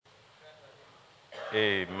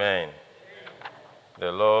Amen.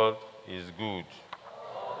 The Lord is good.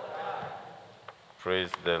 Praise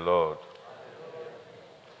the Lord.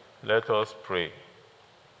 Let us pray.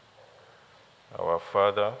 Our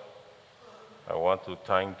Father, I want to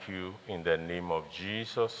thank you in the name of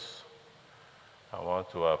Jesus. I want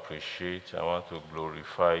to appreciate, I want to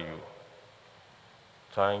glorify you.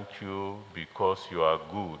 Thank you because you are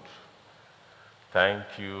good. Thank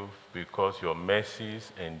you because your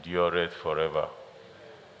mercies endureth forever.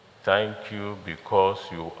 Thank you because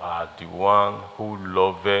you are the one who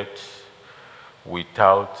loveth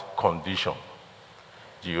without condition.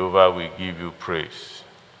 Jehovah, we give you praise.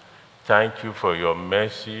 Thank you for your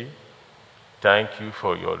mercy. Thank you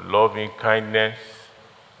for your loving kindness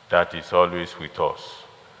that is always with us.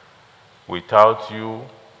 Without you,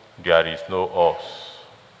 there is no us.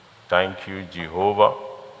 Thank you, Jehovah.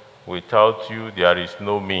 Without you, there is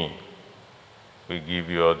no me. We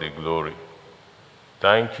give you all the glory.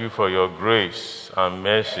 Thank you for your grace and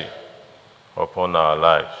mercy upon our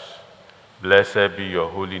lives. Blessed be your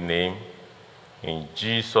holy name. In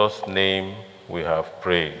Jesus' name we have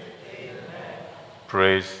prayed. Amen.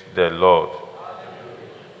 Praise the Lord.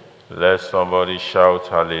 Hallelujah. Let somebody shout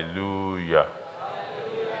hallelujah.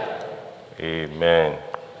 Hallelujah. Amen.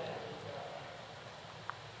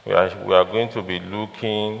 We are going to be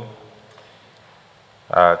looking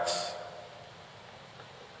at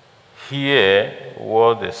hear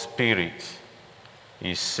what the Spirit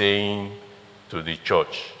is saying to the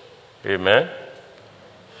church. Amen?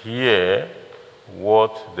 Hear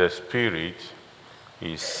what the Spirit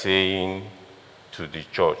is saying to the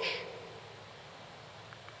church.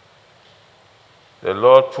 The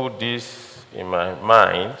Lord put this in my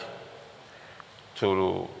mind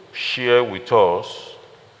to share with us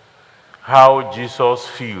how Jesus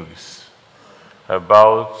feels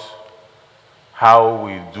about how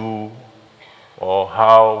we do or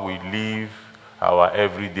how we live our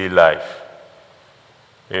everyday life.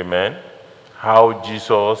 Amen. How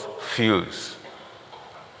Jesus feels.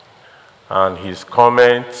 And his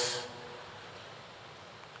comments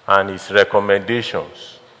and his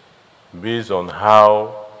recommendations based on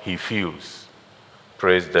how he feels.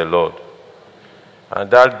 Praise the Lord. And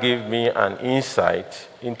that gave me an insight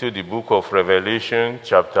into the book of Revelation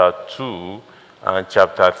chapter 2 and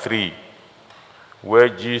chapter 3. Where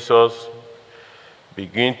Jesus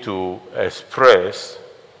begins to express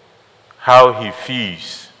how he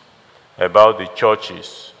feels about the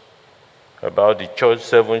churches, about the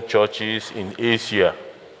 7 churches in Asia.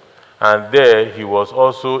 And there he was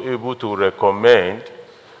also able to recommend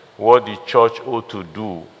what the church ought to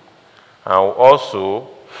do. And also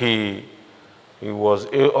he was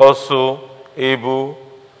also able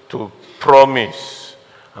to promise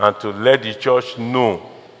and to let the church know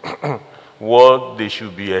what they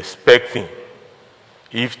should be expecting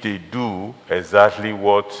if they do exactly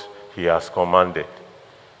what he has commanded.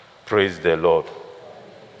 Praise the Lord.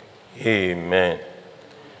 Amen.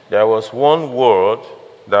 There was one word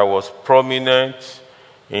that was prominent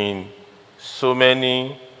in so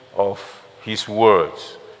many of his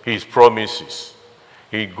words, his promises.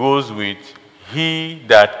 He goes with, he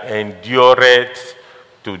that endureth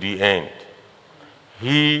to the end.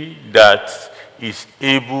 He that is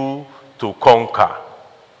able to conquer.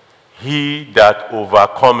 He that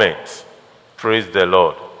overcometh. Praise the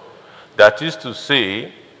Lord. That is to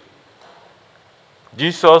say,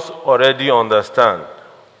 Jesus already understands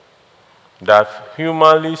that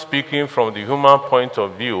humanly speaking, from the human point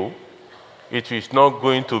of view, it is not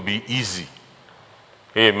going to be easy.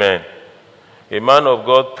 Amen. A man of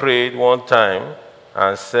God prayed one time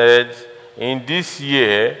and said, in this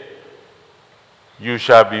year, you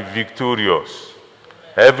shall be victorious.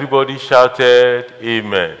 Everybody shouted,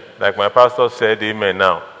 amen. Like my pastor said, amen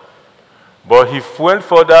now. But he went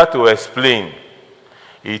further to explain.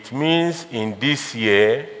 It means in this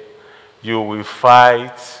year, you will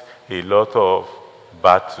fight a lot of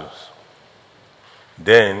battles.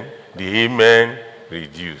 Then the amen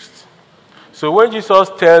reduced. So when Jesus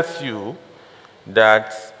tells you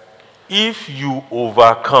that if you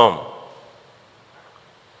overcome,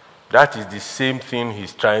 that is the same thing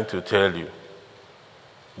he's trying to tell you.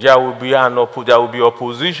 There will be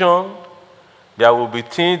opposition. There will be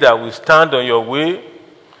things that will stand on your way.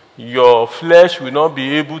 Your flesh will not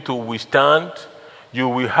be able to withstand. You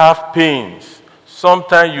will have pains.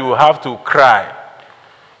 Sometimes you will have to cry.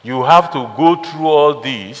 You have to go through all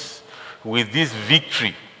this with this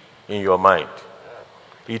victory in your mind.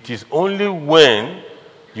 It is only when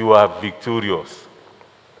you are victorious.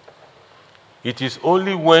 It is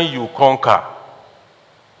only when you conquer.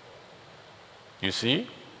 You see?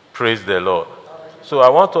 Praise the Lord. So I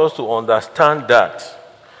want us to understand that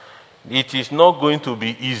it is not going to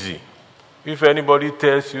be easy. If anybody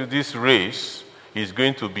tells you this race is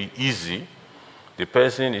going to be easy, the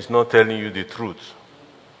person is not telling you the truth.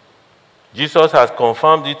 Jesus has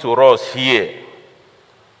confirmed it to us here,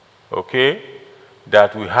 okay,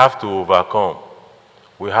 that we have to overcome.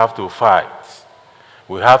 We have to fight.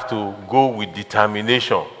 We have to go with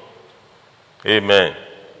determination. Amen.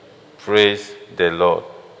 Praise the Lord.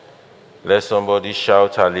 Let somebody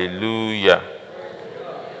shout hallelujah.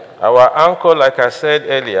 Our anchor, like I said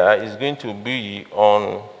earlier, is going to be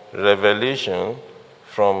on Revelation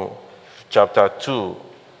from chapter 2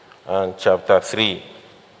 and chapter 3.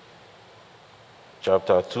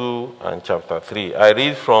 Chapter 2 and chapter 3. I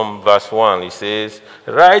read from verse 1. It says,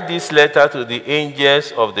 "Write this letter to the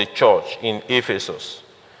angels of the church in Ephesus.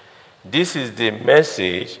 This is the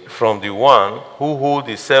message from the one who holds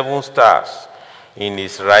the 7 stars in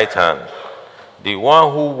his right hand, the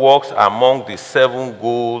one who walks among the 7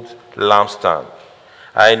 gold lampstands.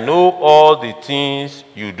 I know all the things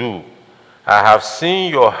you do. I have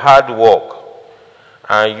seen your hard work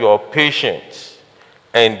and your patience,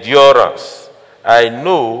 endurance. I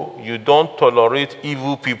know you don't tolerate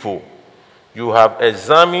evil people. You have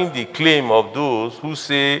examined the claim of those who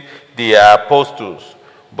say they are apostles,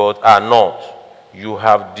 but are not. You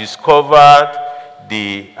have discovered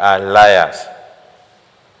they are liars.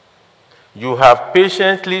 You have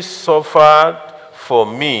patiently suffered for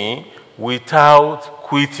me without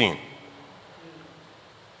quitting."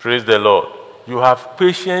 Praise the Lord. You have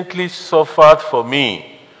patiently suffered for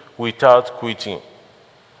me without quitting.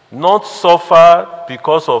 Not suffered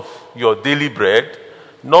because of your daily bread,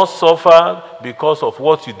 not suffered because of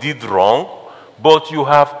what you did wrong, but you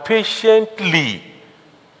have patiently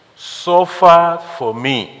suffered for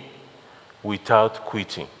me without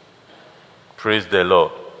quitting. Praise the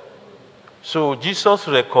Lord. So Jesus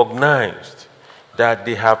recognized that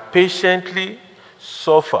they have patiently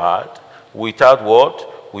suffered without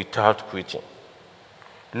what? Without quitting.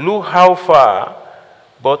 Look how far.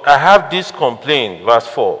 "But I have this complaint," verse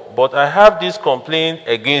 4, "but I have this complaint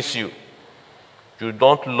against you. You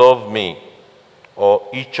don't love me or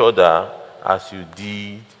each other as you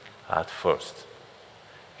did at first."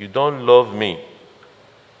 You don't love me.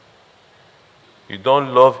 You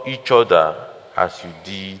don't love each other as you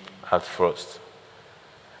did at first.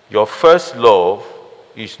 Your first love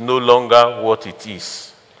is no longer what it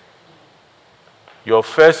is. Your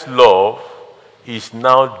first love is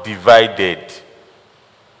now divided.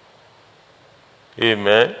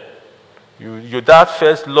 Amen. That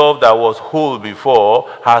first love that was whole before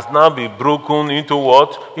has now been broken into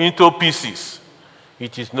what? Into pieces.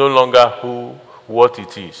 It is no longer what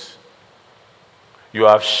it is. You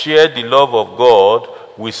have shared the love of God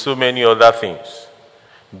with so many other things.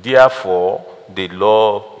 Therefore, the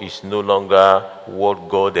love is no longer what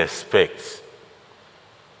God expects.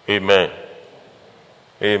 Amen.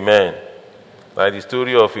 Amen. Like the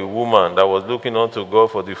story of a woman that was looking unto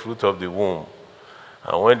God for the fruit of the womb.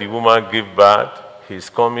 And when the woman gave birth, his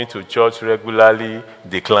coming to church regularly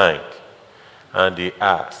declined. And they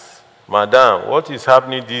asked, "Madam, what is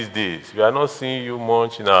happening these days? We are not seeing you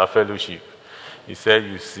much in our fellowship." He said,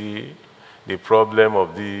 "You see, the problem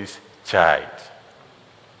of this child."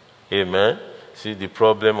 Amen. See the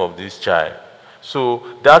problem of this child. So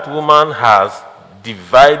that woman has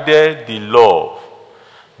divided the love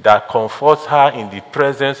that comforts her in the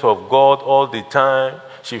presence of God all the time.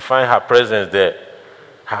 She finds her presence there.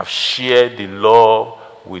 Have shared the love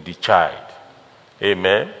with the child.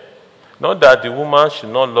 Amen. Not that the woman should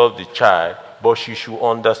not love the child, but she should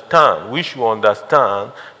understand. We should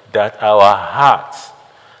understand that our hearts,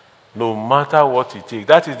 no matter what it takes,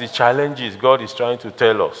 that is the challenges God is trying to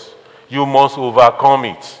tell us. You must overcome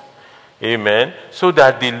it. Amen. So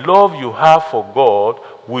that the love you have for God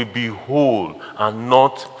will be whole and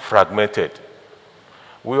not fragmented.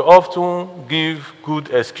 We often give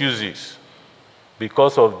good excuses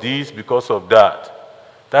because of this, because of that.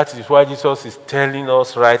 That is why Jesus is telling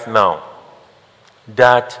us right now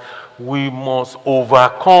that we must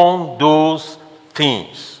overcome those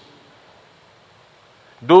things.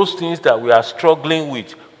 Those things that we are struggling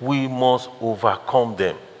with, we must overcome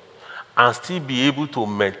them and still be able to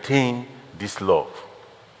maintain this love.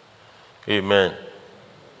 Amen.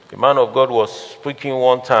 The man of God was speaking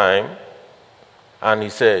one time and he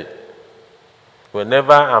said,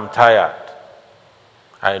 "Whenever I'm tired,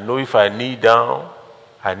 I know if I kneel down,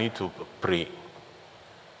 I need to pray.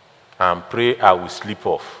 And pray, I will sleep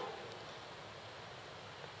off.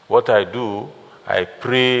 What I do, I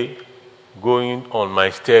pray going on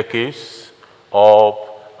my staircase, up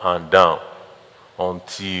and down,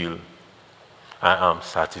 until I am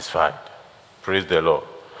satisfied. Praise the Lord.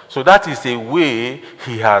 So that is a way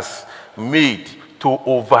he has made to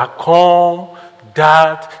overcome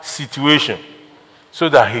that situation so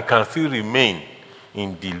that he can still remain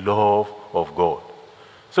in the love of God.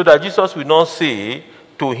 So that Jesus will not say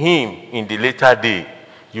to him in the later day,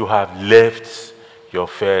 you have left your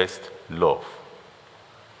first love.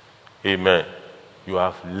 Amen. You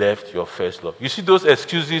have left your first love. You see those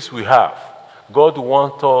excuses we have. God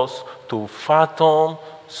wants us to fathom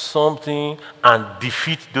something and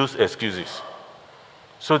defeat those excuses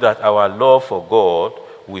so that our love for God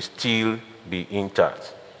will still be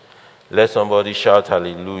intact. Let somebody shout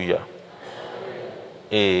hallelujah.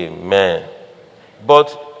 Amen.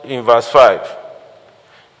 But in verse 5,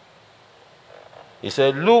 he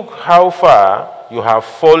said, look how far you have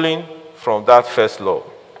fallen from that first love.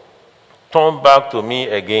 Turn back to me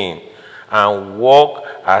again and walk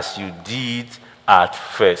as you did at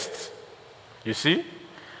first. You see?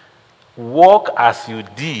 Walk as you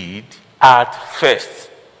did at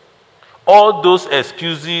first. All those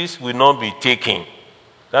excuses will not be taken.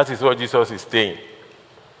 That is what Jesus is saying.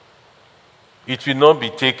 It will not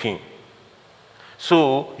be taken.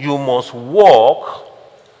 So you must walk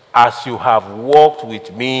as you have walked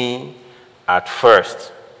with me at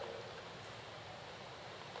first.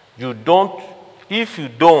 If you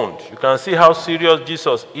don't, you can see how serious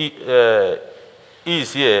Jesus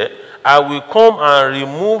is here. I will come and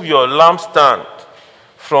remove your lampstand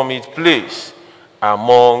from its place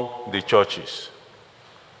among the churches.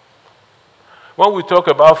 When we talk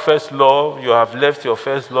about first love, you have left your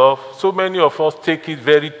first love. So many of us take it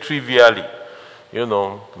very trivially.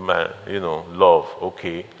 Love,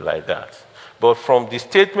 okay, like that. But from the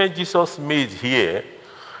statement Jesus made here,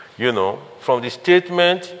 from the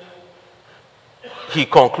statement he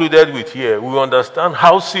concluded with here, we understand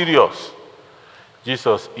how serious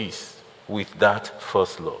Jesus is with that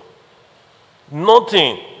first love.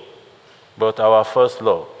 Nothing but our first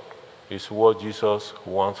love is what Jesus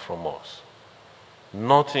wants from us.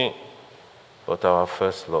 Nothing but our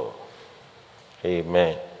first love.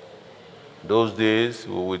 Amen. Those days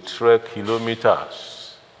we would trek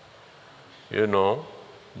kilometers,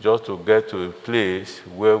 just to get to a place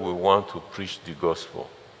where we want to preach the gospel.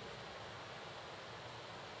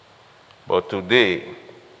 But today,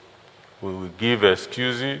 we will give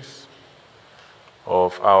excuses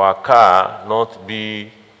of our car not be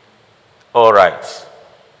all right.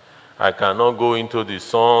 I cannot go into the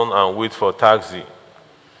sun and wait for taxi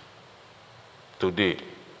today.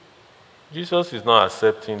 Jesus is not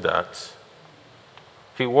accepting that.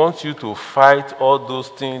 He wants you to fight all those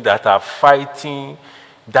things that are fighting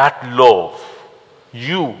that love.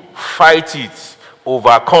 You fight it,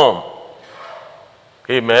 overcome.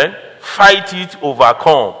 Amen. Fight it,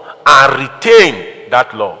 overcome, and retain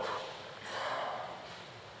that love.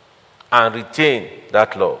 And retain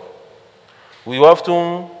that love. We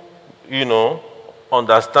often,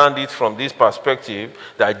 understand it from this perspective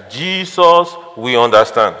that Jesus will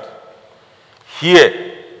understand.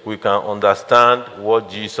 Here, we can understand what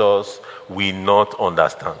Jesus will not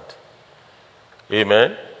understand.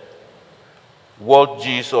 Amen? What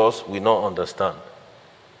Jesus will not understand.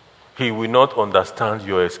 He will not understand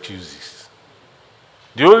your excuses.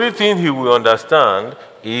 The only thing he will understand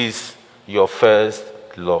is your first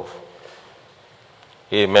love.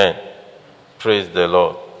 Amen. Praise the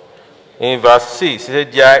Lord. In verse 6, he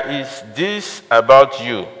said, there is this about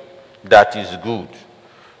you that is good.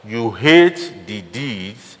 You hate the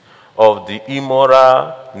deeds of the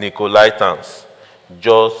immoral Nicolaitans,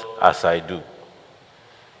 just as I do.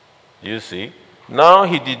 You see? Now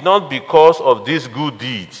he did not, because of these good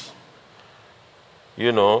deeds,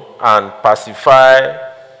 and pacify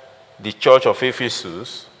the church of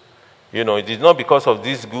Ephesus. It is not because of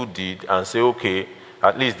this good deed and say, okay,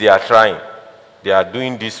 at least they are trying. They are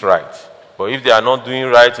doing this right. But if they are not doing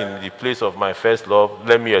right in the place of my first love,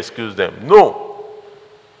 let me excuse them. No.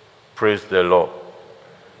 Praise the Lord.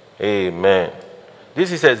 Amen.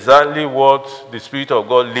 This is exactly what the Spirit of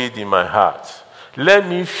God laid in my heart. Let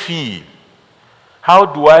me feel. How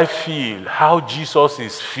do I feel? How Jesus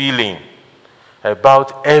is feeling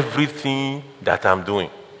about everything that I'm doing.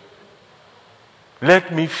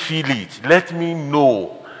 Let me feel it. Let me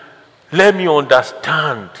know. Let me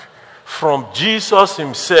understand from Jesus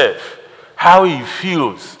himself how he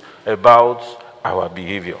feels about our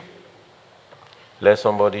behavior. Let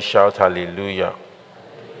somebody shout hallelujah.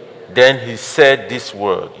 Then he said this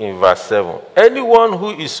word in verse 7. Anyone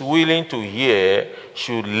who is willing to hear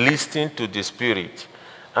should listen to the Spirit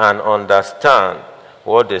and understand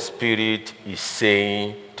what the Spirit is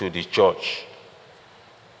saying to the church.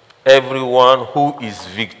 Everyone who is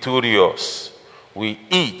victorious we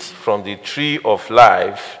eat from the tree of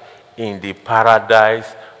life in the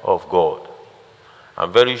paradise of God.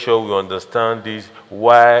 I'm very sure we understand this,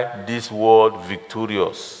 why this word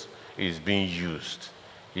victorious is being used.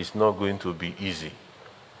 It's not going to be easy.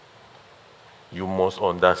 You must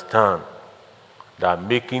understand that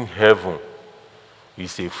making heaven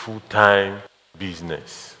is a full-time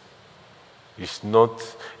business. It's not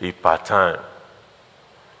a part-time.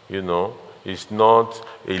 It's not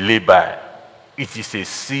a lay-by. It is a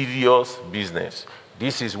serious business.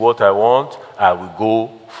 This is what I want, I will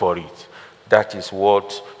go for it. That is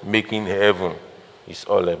what making heaven is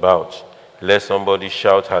all about. Let somebody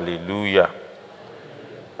shout hallelujah.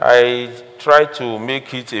 I try to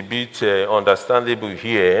make it a bit understandable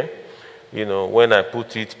here, when I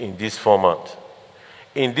put it in this format.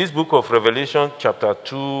 In this book of Revelation, chapter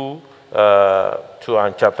 2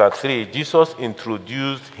 and chapter 3, Jesus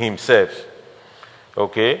introduced himself.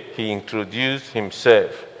 Okay? He introduced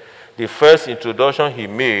himself. The first introduction he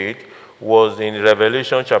made was in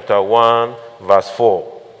Revelation chapter 1, verse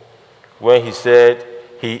 4, when he said,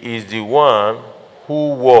 he is the one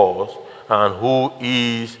who was and who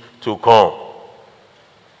is to come.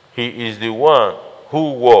 He is the one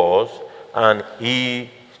who was and is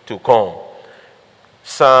to come.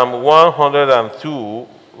 Psalm 102,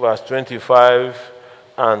 verse 25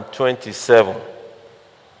 and 27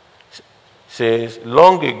 says,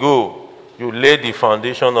 long ago you laid the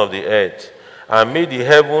foundation of the earth and made the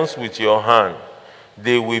heavens with your hand.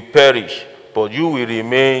 They will perish, but you will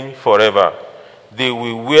remain forever. They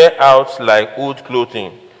will wear out like old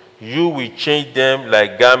clothing. You will change them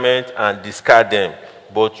like garments and discard them,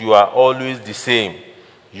 but you are always the same.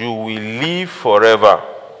 You will live forever.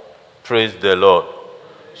 Praise the Lord.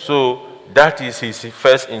 So that is his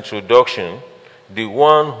first introduction. The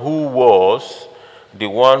one who was, the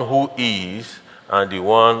one who is, and the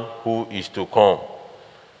one who is to come.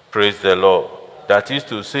 Praise the Lord. That is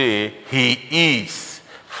to say, he is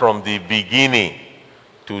from the beginning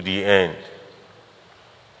to the end.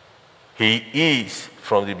 He is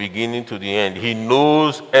from the beginning to the end. He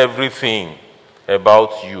knows everything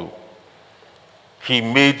about you. He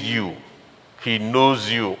made you. He knows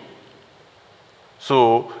you.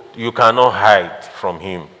 So you cannot hide from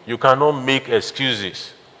him. You cannot make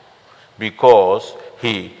excuses, because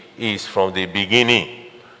he is from the beginning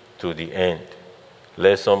to the end.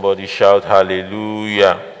 Let somebody shout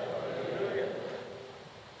hallelujah.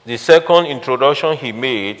 The second introduction he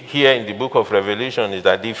made here in the book of Revelation is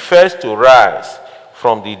that the first to rise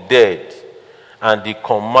from the dead and the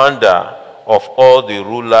commander of all the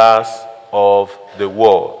rulers of the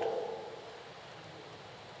world.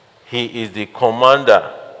 He is the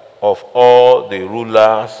commander of all the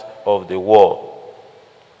rulers of the world.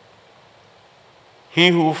 He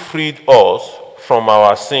who freed us from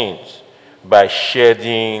our sins by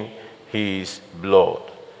shedding his blood.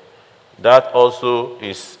 That also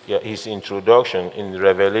is his introduction in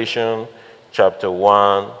Revelation chapter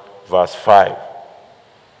 1, verse 5.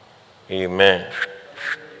 Amen.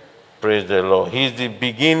 Praise the Lord. He is the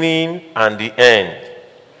beginning and the end.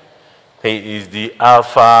 He is the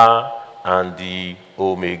Alpha and the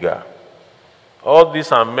Omega. All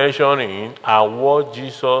these I'm mentioning are what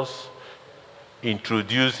Jesus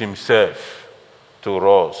introduced himself to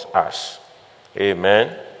us as.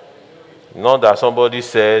 Amen. Not that somebody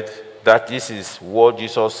said that this is what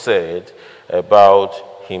Jesus said about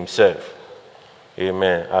himself.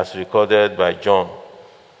 Amen. As recorded by John.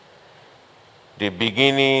 The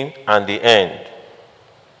beginning and the end.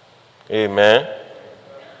 Amen.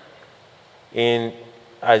 In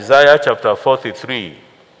Isaiah chapter 43,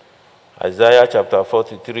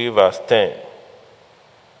 verse 10.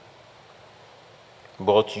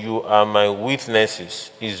 But you are my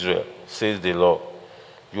witnesses, Israel, says the Lord.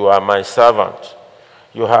 You are my servant.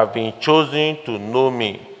 You have been chosen to know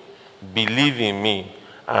me, believe in me,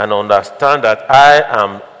 and understand that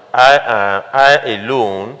I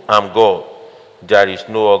alone am God. There is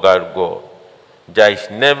no other God. There is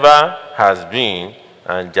never has been,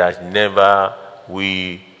 and there never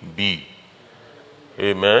will be.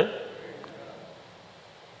 Amen.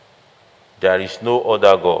 There is no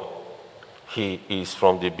other God. He is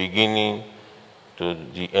from the beginning to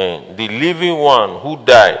the end. The living one who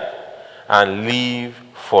died and live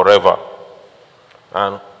forever.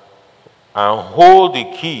 And hold the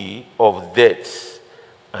key of death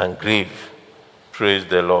and grave. Praise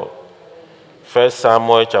the Lord. 1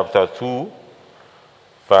 Samuel chapter 2,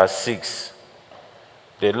 verse 6.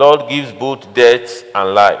 The Lord gives both death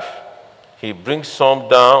and life. He brings some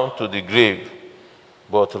down to the grave,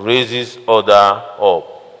 but raises other up.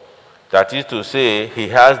 That is to say, he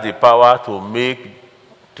has the power to make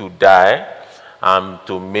to die and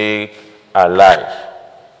to make alive.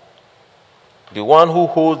 The one who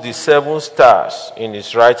holds the 7 stars in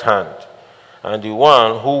his right hand, and the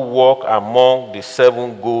one who walks among the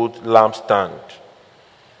 7 gold lampstands.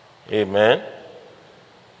 Amen.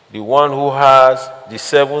 The one who has the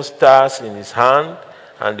 7 stars in his hand,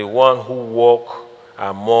 and the one who walks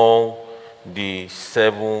among the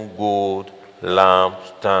 7 gold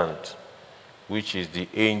lampstands, which is the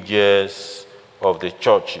angels of the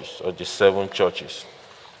churches, or the 7 churches.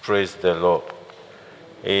 Praise the Lord.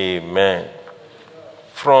 Amen.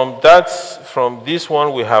 From this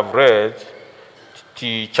one we have read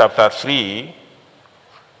to chapter 3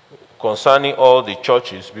 concerning all the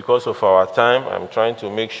churches. Because of our time, I'm trying to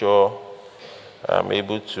make sure I'm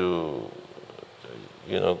able to,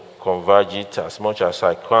 converge it as much as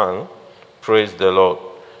I can. Praise the Lord.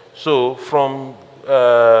 So from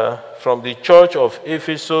the church of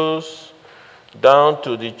Ephesus down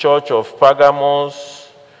to the church of Pergamos,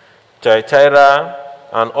 Thyatira,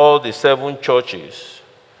 and all the 7 churches,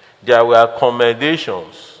 there were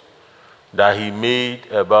commendations that he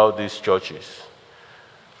made about these churches.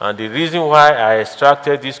 And the reason why I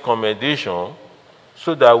extracted this commendation,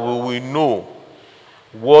 so that we will know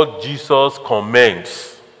what Jesus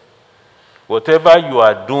commends. Whatever you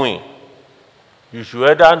are doing, you should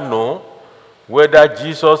either know whether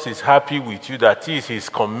Jesus is happy with you, that is, he's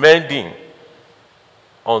commending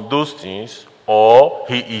on those things, or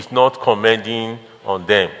he is not commending on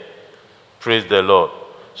them. Praise the Lord.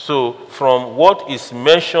 So, from what is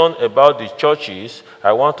mentioned about the churches,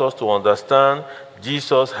 I want us to understand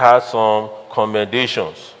Jesus has some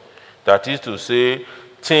commendations. That is to say,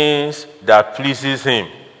 things that pleases him,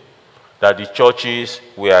 that the churches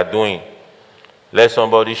were doing. Let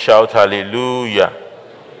somebody shout hallelujah.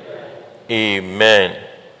 Amen.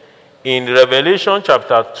 In Revelation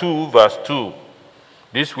chapter 2, verse 2,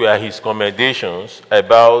 these were his commendations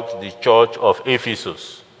about the church of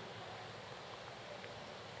Ephesus.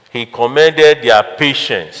 He commended their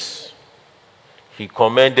patience. He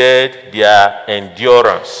commended their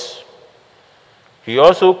endurance. He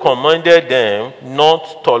also commended them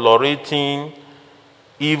not tolerating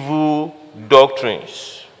evil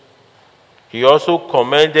doctrines. He also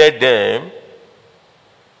commended them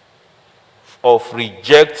of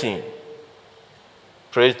rejecting.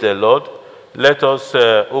 Praise the Lord. Let us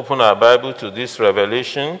open our Bible to this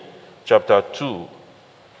Revelation chapter 2,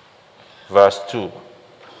 verse 2.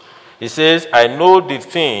 He says, I know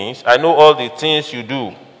all the things you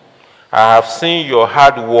do. I have seen your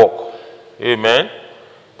hard work. Amen.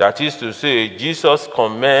 That is to say, Jesus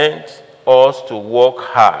commands us to work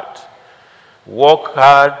hard. Work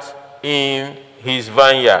hard in his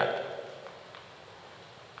vineyard.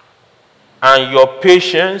 And your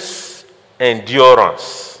patience,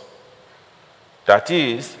 endurance. That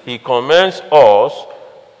is, he commends us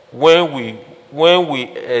when we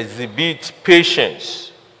exhibit patience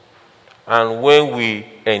and when we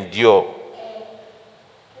endure.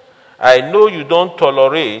 I know you don't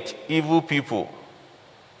tolerate evil people.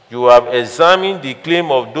 You have examined the claim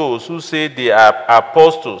of those who say they are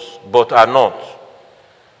apostles but are not.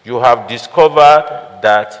 You have discovered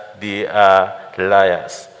that they are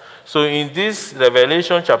liars. So in this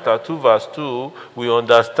Revelation chapter 2 verse 2, we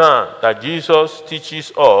understand that Jesus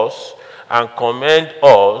teaches us and commends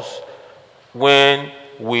us when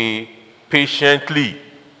we patiently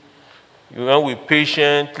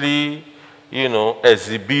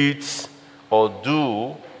exhibit or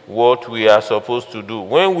do what we are supposed to do.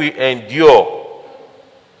 When we endure,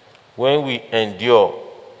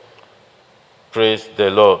 praise the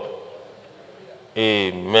Lord.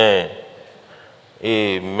 Amen.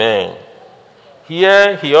 Amen.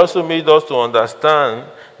 Here, he also made us to understand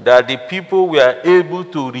that the people were able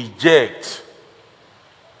to reject.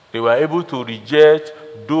 They were able to reject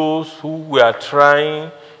those who were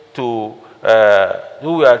trying to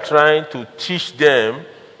teach them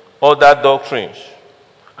other doctrines,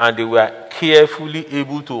 and they were carefully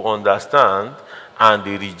able to understand, and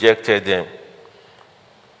they rejected them.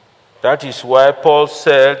 That is why Paul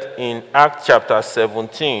said in Acts chapter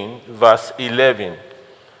 17, verse 11.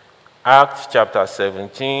 Acts chapter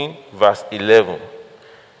 17, verse 11.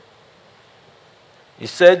 He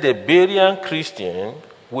said the Berean Christians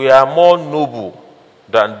were more noble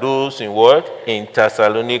than those in what? In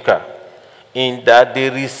Thessalonica, in that they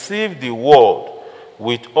received the word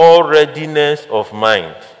with all readiness of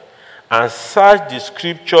mind, and searched the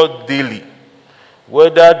scripture daily,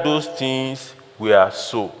 whether those things were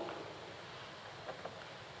so.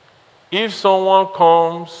 If someone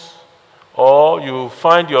comes, or you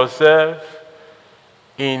find yourself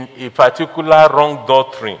in a particular wrong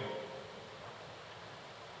doctrine,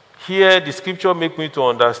 Here, the scripture make me to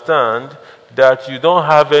understand that you don't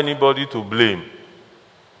have anybody to blame.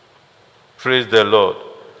 Praise the Lord.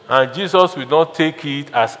 And Jesus will not take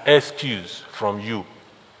it as excuse from you.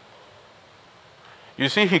 You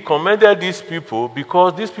see, he commended these people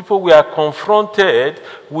because these people were confronted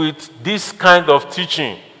with this kind of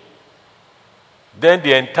teaching. Then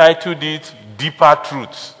they entitled it deeper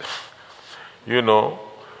truths. You know,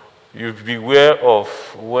 you beware of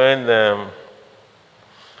when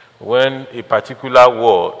a particular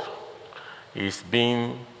word is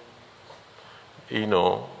being,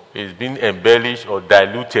 is being embellished or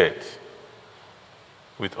diluted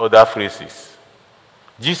with other phrases.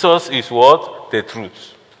 Jesus is what? The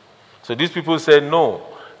truth. So these people said, no,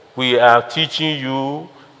 we are teaching you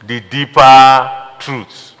the deeper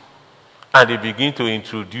truths. And they begin to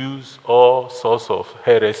introduce all sorts of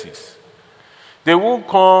heresies. They won't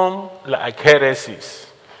come like heresies.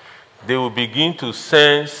 They will begin to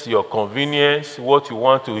sense your convenience, what you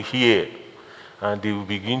want to hear, and they will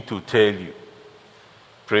begin to tell you.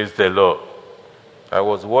 Praise the Lord. I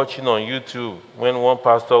was watching on YouTube when one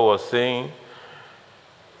pastor was saying,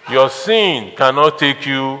 your sin cannot take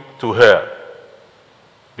you to hell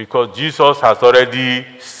because Jesus has already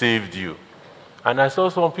saved you. And I saw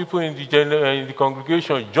some people in the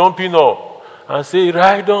congregation jumping up and say,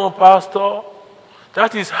 right on, pastor.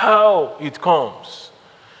 That is how it comes.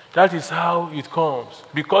 That is how it comes.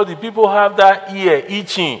 Because the people have that ear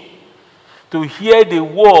itching to hear the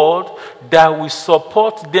word that will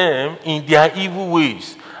support them in their evil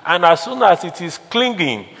ways. And as soon as it is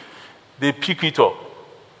clinging, they pick it up.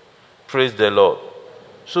 Praise the Lord.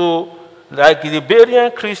 So, like the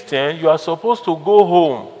Berean Christian, you are supposed to go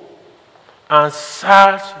home and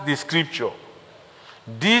search the scripture.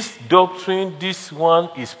 This doctrine, this one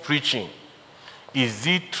is preaching. Is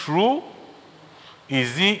it true?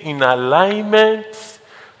 Is it in alignment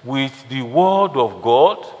with the word of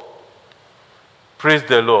God? Praise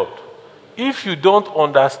the Lord. If you don't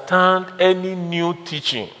understand any new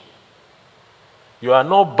teaching, you are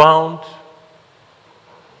not bound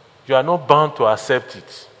to accept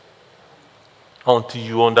it until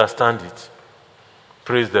you understand it.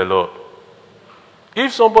 Praise the Lord.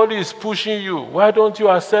 If somebody is pushing you, why don't you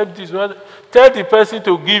accept this? Tell the person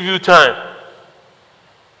to give you time.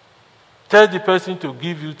 Tell the person to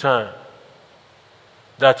give you time.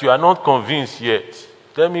 That you are not convinced yet.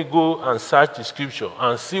 Let me go and search the scripture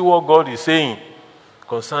and see what God is saying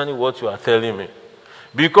concerning what you are telling me.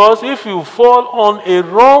 Because if you fall on a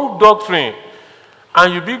wrong doctrine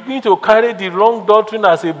and you begin to carry the wrong doctrine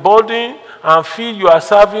as a burden and feel you are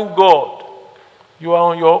serving God, you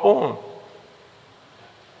are on your own.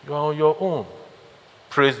 You are on your own.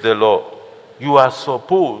 Praise the Lord. You are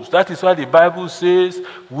supposed. That is why the Bible says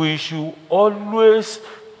we should always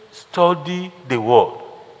study the word.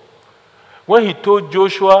 When he told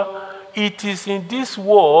Joshua, it is in this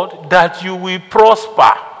word that you will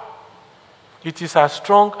prosper. It is as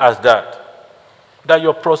strong as that. That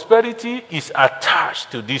your prosperity is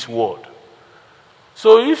attached to this word.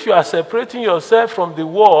 So if you are separating yourself from the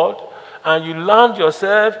word and you land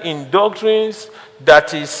yourself in doctrines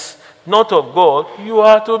that is not of God, you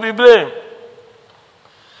are to be blamed.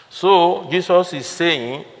 So Jesus is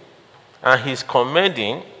saying, and he's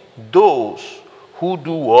commending those who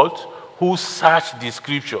do what? Who search the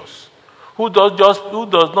scriptures. Who does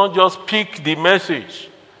not just pick the message,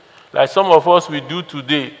 like some of us will do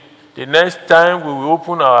today. The next time we will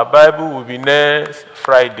open our Bible will be next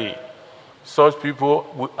Friday. Such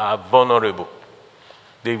people are vulnerable.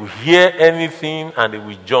 They will hear anything and they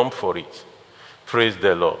will jump for it. Praise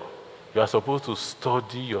the Lord. You are supposed to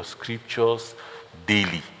study your scriptures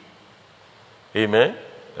daily. Amen?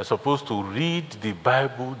 You're supposed to read the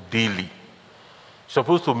Bible daily. You're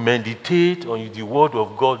supposed to meditate on the word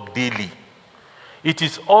of God daily. It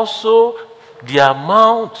is also the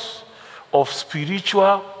amount of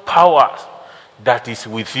spiritual power that is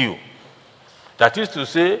with you. That is to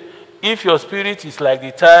say, if your spirit is like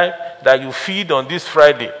the type that you feed on this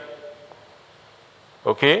Friday,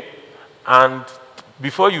 okay, and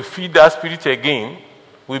before you feed that spirit again,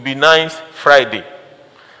 will be next Friday.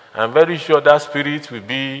 I'm very sure that spirit will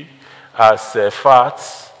be as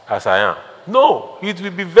fat as I am. No, it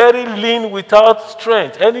will be very lean without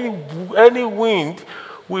strength. Any wind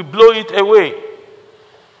will blow it away.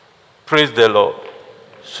 Praise the Lord.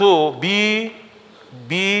 So be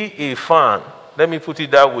a fan, let me put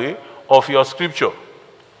it that way, of your scripture,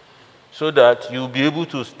 so that you'll be able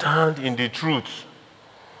to stand in the truth.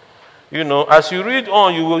 You know, as you read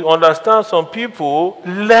on, you will understand some people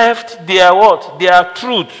left their what? Their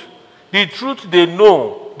truth. The truth they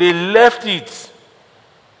know. They left it.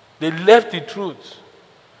 They left the truth.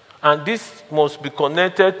 And this must be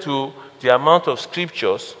connected to the amount of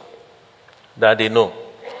scriptures that they know.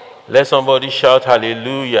 Let somebody shout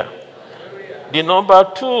hallelujah. The number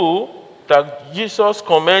 2 that Jesus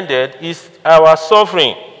commended is our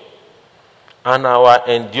suffering and our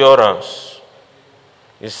endurance.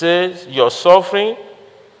 He says, your suffering,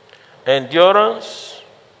 endurance,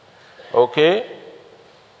 okay?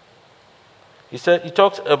 He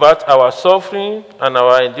talks about our suffering and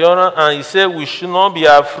our endurance, and he said we should not be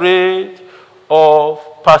afraid of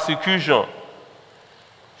persecution.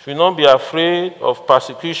 Should not be afraid of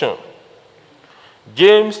persecution.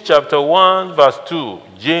 James chapter 1 verse 2.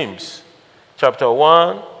 James chapter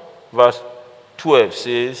 1 verse 12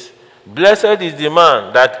 says, blessed is the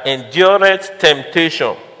man that endureth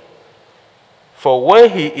temptation, for when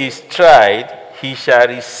he is tried, he shall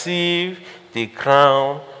receive the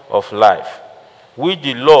crown of life, which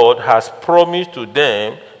the Lord has promised to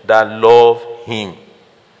them that love him.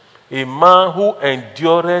 A man who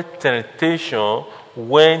endureth temptation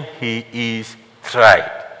when he is tried.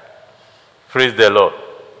 Praise the Lord.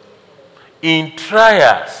 In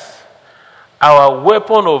trials, our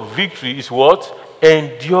weapon of victory is what?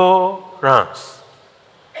 Endurance.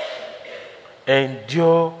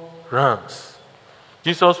 Endurance.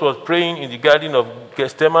 Jesus was praying in the Garden of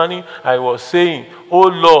Gethsemane. I was saying, oh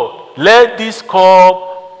Lord, let this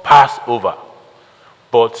cup pass over.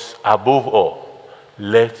 But above all,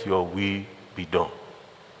 let your will be done.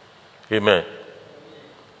 Amen.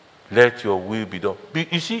 Let your will be done.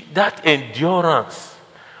 You see, that endurance.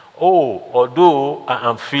 Oh, although I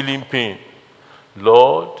am feeling pain,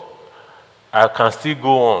 Lord, I can still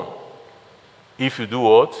go on. If you do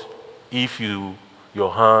what? If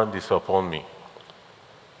your hand is upon me.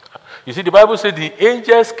 You see, the Bible said the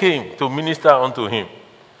angels came to minister unto him.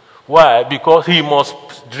 Why? Because he must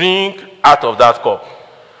drink out of that cup.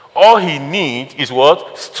 All he needs is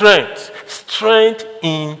what? Strength. Strength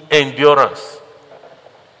in endurance.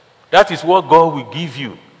 That is what God will give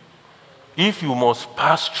you. If you must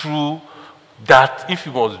pass through that, if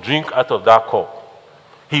you must drink out of that cup,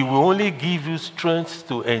 he will only give you strength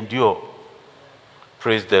to endure.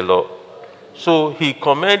 Praise the Lord. So he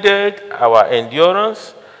commended our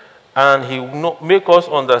endurance, and he will make us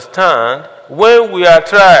understand when we are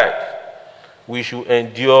tried, we should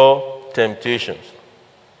endure temptations.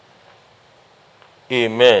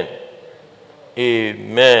 Amen.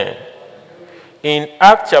 Amen. In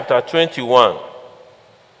Acts chapter 21,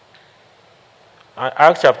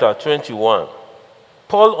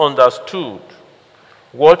 Paul understood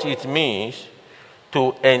what it means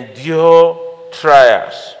to endure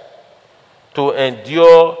trials, to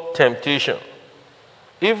endure temptation.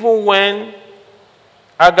 Even when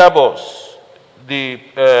Agabus, the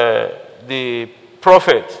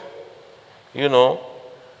prophet,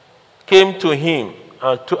 came to him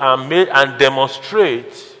and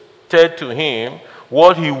demonstrated to him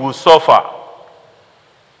what he will suffer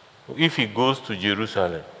if he goes to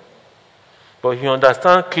Jerusalem. But he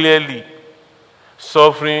understands clearly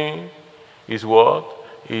suffering is what?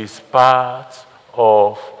 Is part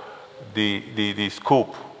of the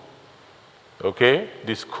scope. Okay?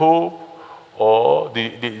 The scope or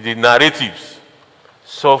the narratives.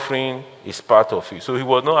 Suffering is part of it. So he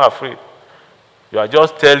was not afraid. You are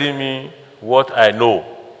just telling me what I know.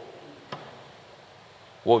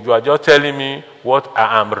 Well, you are just telling me what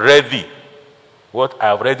I am ready, what I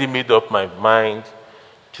have already made up my mind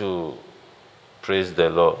to. Praise the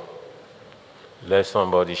Lord. Let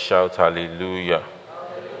somebody shout hallelujah.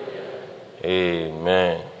 Hallelujah.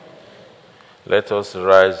 Amen. Let us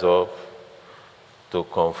rise up to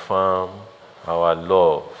confirm our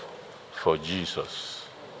love for Jesus.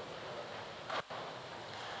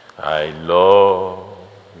 I love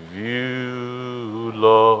you,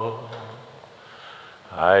 Lord.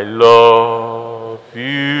 I love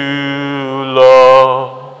you,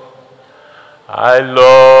 Lord. I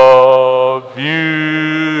love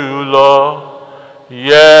you, Lord.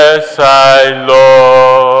 Yes, I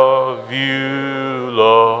love you,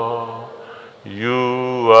 Lord.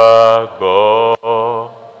 You are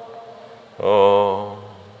God. Oh,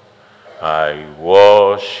 I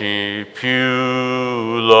worship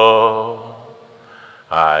you, Lord.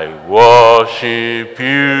 I worship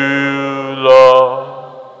you, Lord.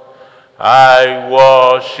 I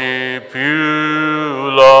worship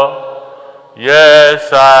you, Lord.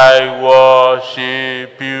 Yes, I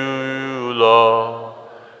worship you, Lord.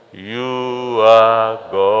 You are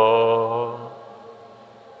God.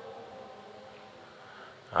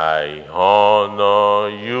 I honor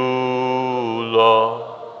you, Lord.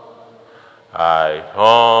 I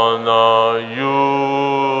honor you,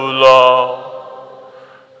 Lord.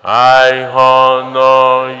 I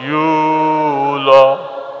honor you, Lord.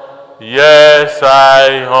 Yes,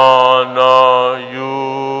 I honor you,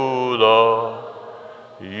 Lord.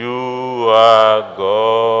 You are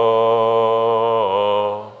God.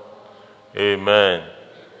 Amen.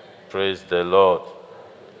 Praise the Lord.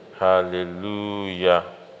 Hallelujah.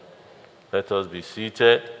 Let us be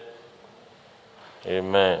seated.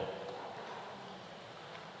 Amen.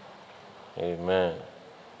 Amen.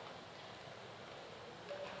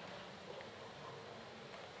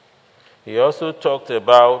 He also talked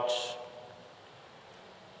about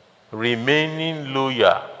remaining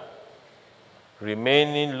loyal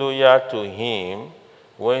to him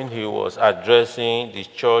when he was addressing the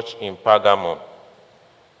church in Pergamum.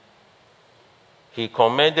 He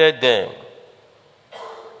commended them.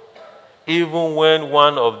 Even when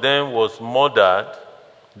one of them was murdered,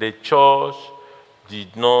 the church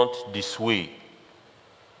did not dissuade.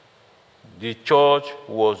 The church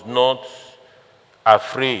was not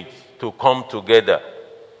afraid to come together,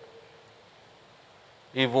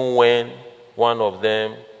 even when one of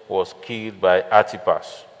them was killed by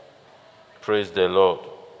Antipas. Praise the Lord.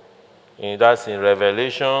 And that's in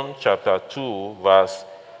Revelation chapter 2, verse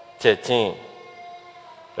 13.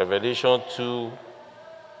 Revelation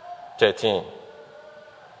 2:13.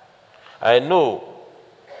 I know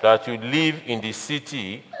that you live in the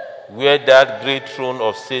city where that great throne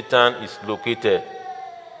of Satan is located,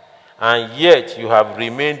 and yet you have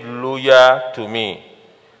remained loyal to me,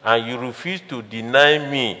 and you refuse to deny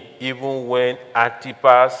me even when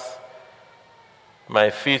Antipas, my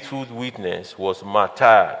faithful witness, was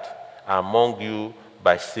martyred among you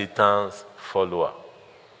by Satan's follower.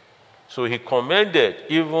 So he commended,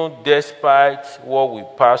 even despite what we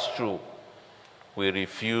pass through, we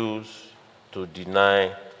refuse to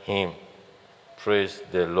deny him. Praise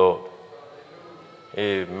the Lord.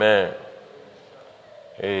 Amen.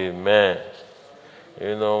 Amen.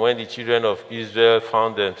 You know, when the children of Israel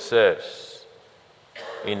found themselves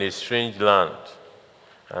in a strange land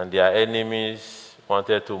and their enemies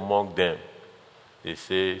wanted to mock them, they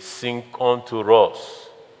say, sing unto us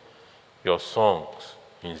your songs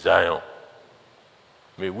in Zion.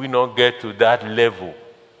 May we not get to that level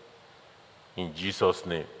in Jesus'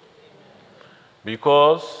 name.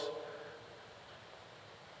 Because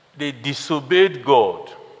they disobeyed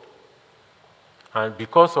God. And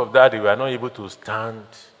because of that, they were not able to stand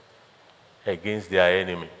against their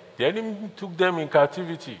enemy. The enemy took them in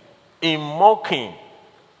captivity, in mocking.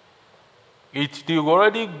 They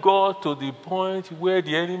already got to the point where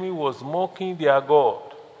the enemy was mocking their God,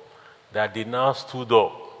 that they now stood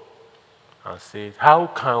up and said, how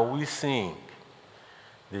can we sing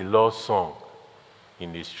the Lord's song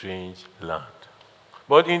in a strange land?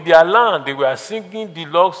 But in their land, they were singing the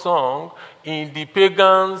Lord's song in the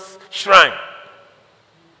pagans' shrine.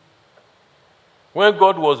 When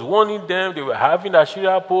God was warning them, they were having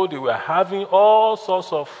Asherah pole, they were having all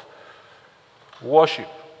sorts of worship,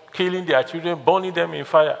 killing their children, burning them in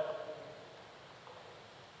fire.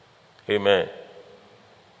 Amen.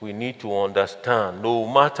 We need to understand, no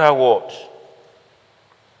matter what,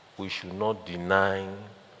 we should not deny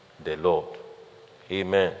the Lord.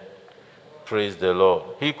 Amen. Praise the Lord.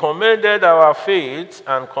 He commended our faith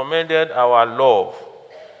and commended our love.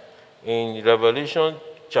 In Revelation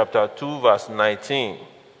chapter 2, verse 19,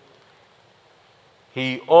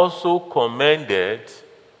 he also commended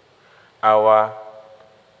our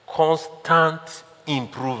constant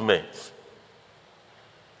improvement.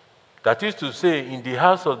 That is to say, in the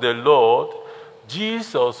house of the Lord,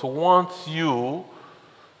 Jesus wants you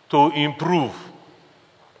to improve.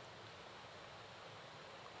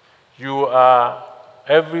 You are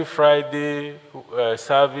every Friday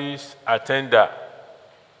service attender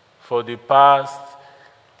for the past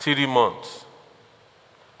 3 months.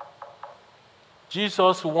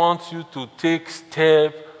 Jesus wants you to take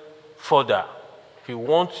step further. He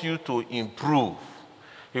wants you to improve.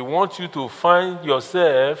 He wants you to find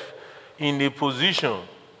yourself in a position.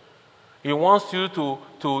 He wants you to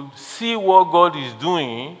see what God is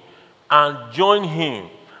doing and join him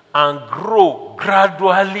and grow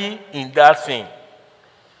gradually in that thing.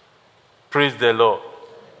 Praise the Lord.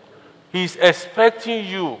 He's expecting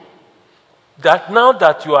you that now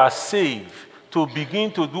that you are saved, to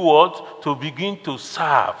begin to do what? To begin to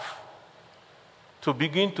serve. To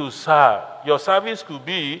begin to serve. Your service could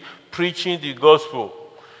be preaching the gospel.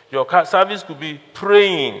 Your service could be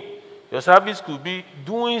praying. Your service could be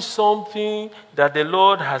doing something that the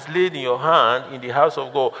Lord has laid in your hand in the house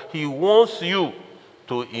of God. He wants you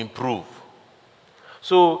to improve.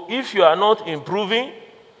 So if you are not improving,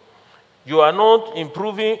 you are not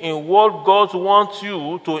improving in what God wants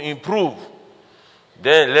you to improve,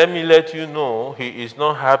 then let me let you know he is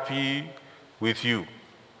not happy with you.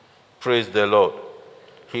 Praise the Lord.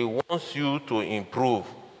 He wants you to improve.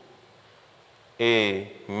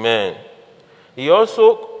 Amen. He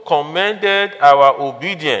also commended our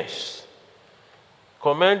obedience.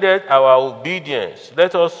 Commended our obedience.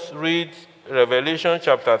 Let us read Revelation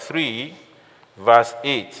chapter 3, verse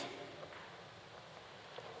 8.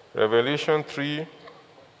 Revelation 3.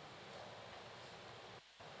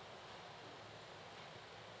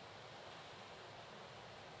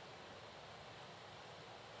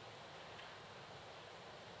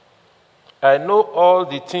 I know all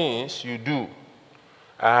the things you do.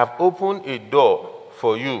 I have opened a door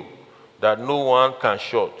for you that no one can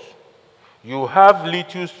shut. You have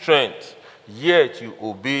little strength, yet you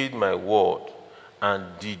obeyed my word and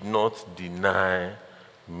did not deny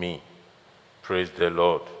me. Praise the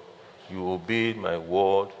Lord. You obeyed my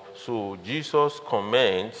word. So Jesus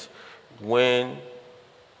commends when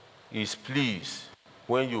he's pleased,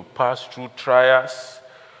 when you pass through trials,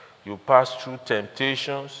 you pass through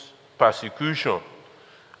temptations, persecution,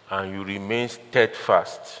 and you remain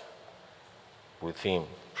steadfast with him.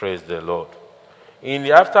 Praise the Lord.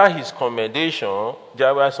 After his commendation,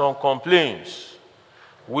 there were some complaints,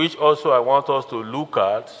 which also I want us to look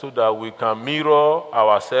at so that we can mirror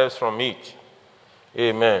ourselves from it.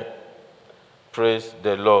 Amen. Praise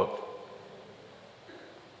the Lord.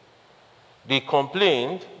 The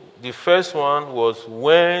complaint, the first one was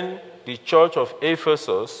when the church of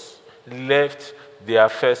Ephesus left their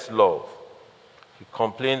first love. He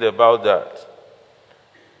complained about that.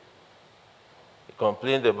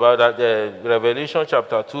 Revelation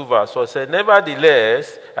chapter 2 verse 4 said,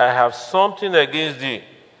 nevertheless, I have something against thee,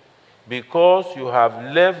 because you have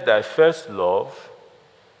left thy first love.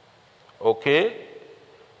 Okay?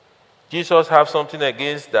 Jesus have something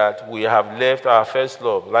against that. We have left our first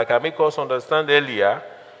love. Like I make us understand earlier,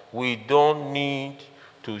 we don't need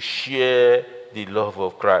to share the love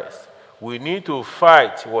of Christ. We need to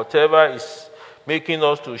fight whatever is making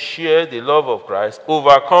us to share the love of Christ,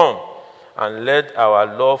 overcome, and let our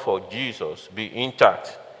love for Jesus be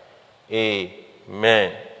intact.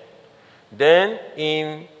 Amen. Then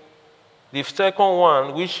in the second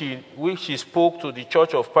one, which he spoke to the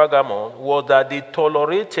church of Pergamon, was that they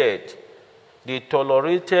tolerated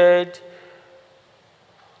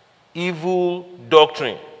evil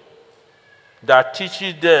doctrine that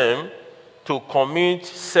teaches them to commit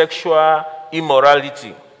sexual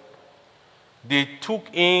immorality. They took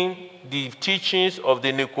in the teachings of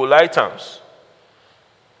the Nicolaitans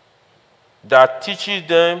that teaches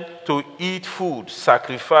them to eat food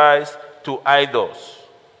sacrificed to idols.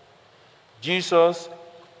 Jesus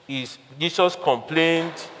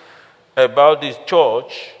complained about the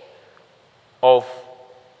church of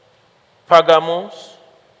Pergamos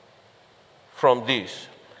from this.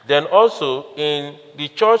 Then also in the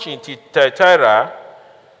church in Thyatira,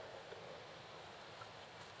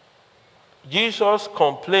 Jesus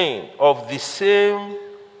complained of the same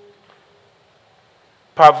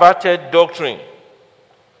perverted doctrine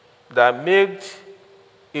that made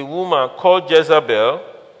a woman called Jezebel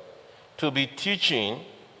to be teaching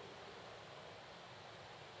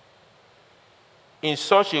in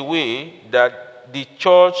such a way that the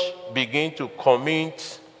church began to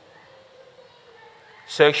commit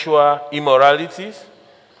sexual immoralities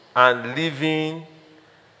and living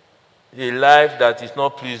a life that is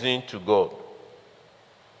not pleasing to God.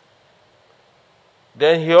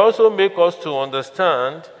 Then he also makes us to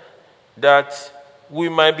understand that we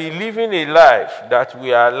might be living a life that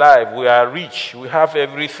we are alive, we are rich, we have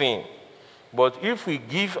everything. But if we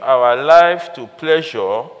give our life to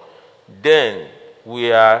pleasure, then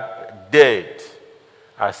we are dead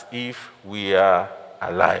as if we are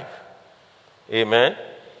alive. Amen?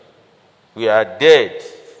 We are dead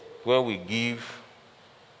when we give.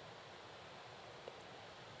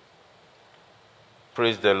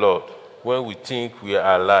 Praise the Lord. When we think we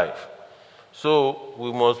are alive. So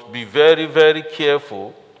we must be very, very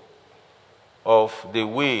careful of the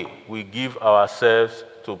way we give ourselves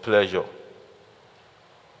to pleasure.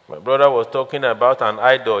 My brother was talking about an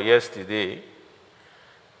idol yesterday,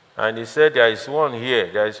 and he said there is one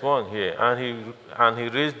here, and he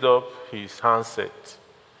raised up his handset.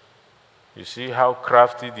 You see how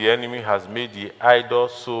crafty the enemy has made the idol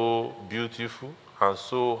so beautiful and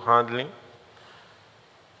so handling?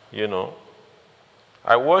 You know,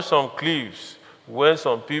 I watched some clips where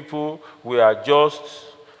some people were just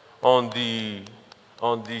on the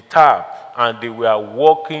tap and they were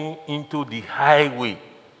walking into the highway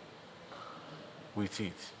with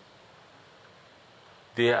it.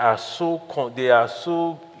 They are so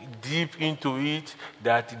deep into it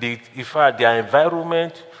that in fact, their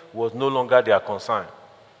environment was no longer their concern.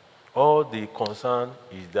 All the concern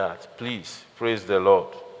is that, please, praise the Lord,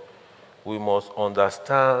 we must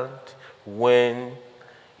understand when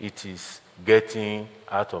it is getting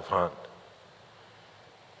out of hand.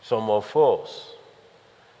 Some of us,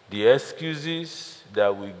 the excuses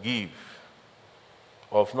that we give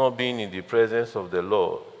of not being in the presence of the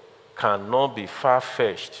Lord cannot be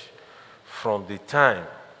far-fetched from the time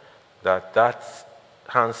that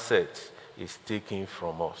handset is taken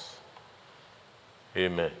from us.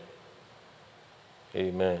 Amen.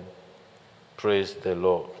 Amen. Praise the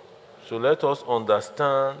Lord. So let us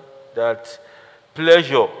understand that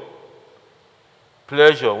pleasure,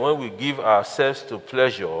 when we give ourselves to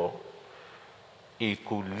pleasure, it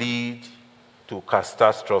could lead to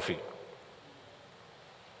catastrophe.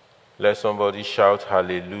 Let somebody shout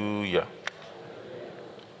hallelujah.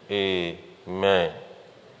 Amen.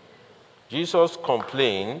 Jesus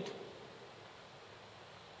complained,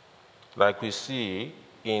 like we see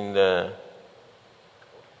in the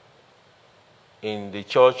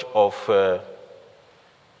church of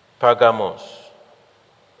Pergamos,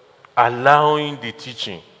 allowing the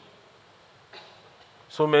teaching.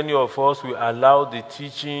 So many of us will allow the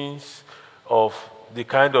teachings of the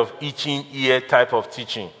kind of itching ear type of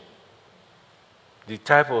teaching, the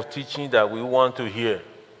type of teaching that we want to hear.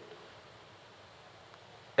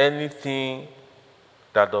 Anything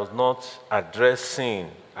that does not address sin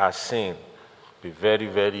as sin, be very,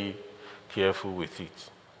 very careful with it.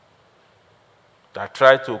 That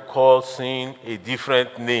try to call sin a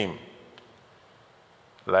different name,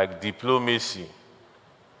 like diplomacy.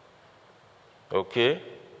 Okay?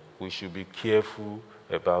 We should be careful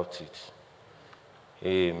about it.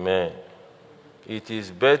 Amen. It is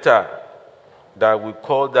better that we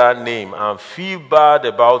call that name and feel bad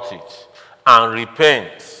about it and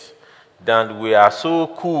repent than we are so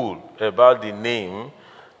cool about the name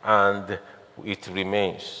and it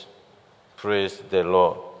remains. Praise the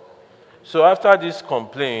Lord. So after this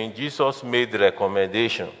complaint, Jesus made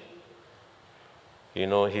recommendation. He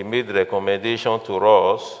made recommendation to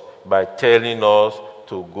us by telling us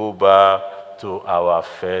to go back to our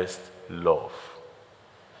first love.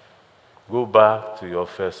 Go back to your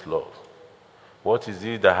first love. What is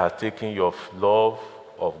it that has taken your love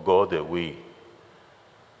of God away?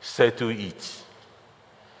 Settle it.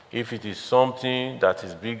 If it is something that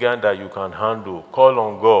is bigger that you can handle, call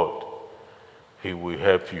on God. He will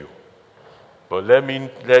help you. But let me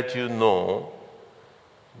let you know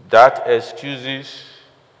that excuses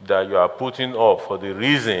that you are putting up for the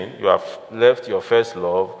reason you have left your first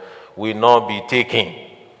love will not be taken.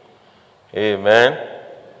 Amen.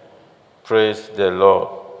 Praise the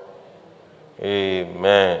Lord.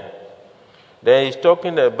 Amen. Then he's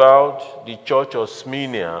talking about the church of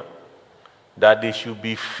Smyrna, that they should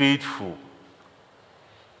be faithful.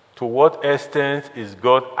 To what extent is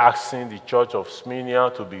God asking the church of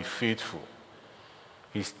Smyrna to be faithful?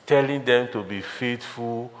 He's telling them to be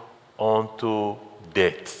faithful unto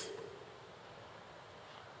death.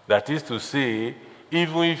 That is to say,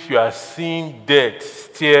 even if you are seeing death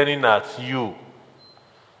staring at you,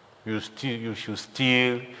 you should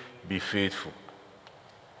still be faithful.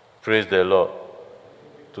 Praise the Lord.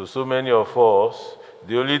 To so many of us,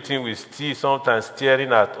 the only thing we see sometimes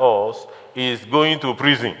staring at us is going to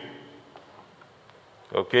prison.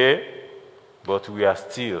 Okay? But we are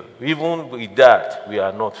still, even with that, we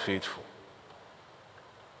are not faithful.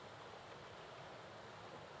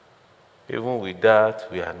 Even with that,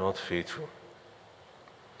 we are not faithful.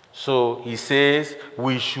 So he says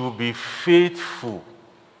we should be faithful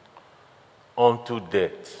unto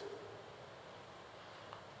death.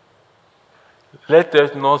 Let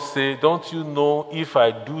us not say, don't you know if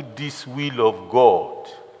I do this will of God,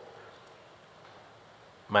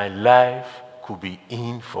 my life could be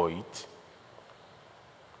in for it?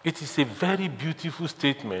 It is a very beautiful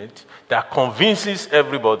statement that convinces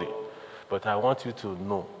everybody. But I want you to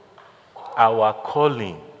know, our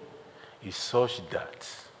calling is such that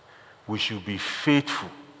we should be faithful,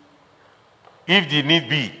 if the need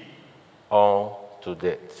be, unto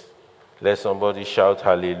death. Let somebody shout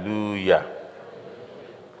hallelujah.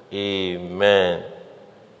 Amen.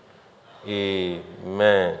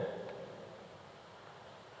 Amen.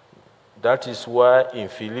 That is why in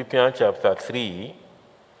Philippians chapter 3,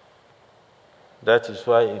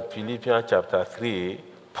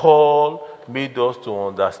 Paul made us to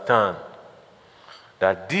understand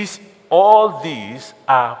that all these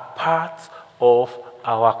are parts of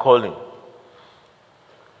our calling.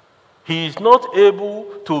 He is not able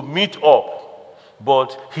to meet up,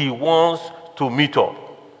 but he wants to meet up.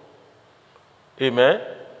 Amen?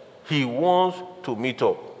 he wants to meet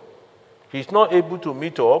up. He's not able to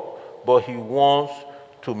meet up, but he wants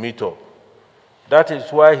to meet up. That is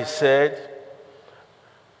why he said,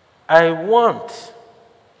 I want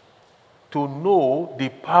to know the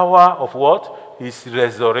power of what? His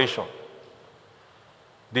resurrection.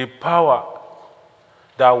 The power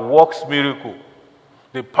that works miracle.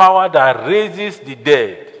 The power that raises the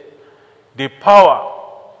dead. The power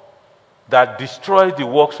that destroys the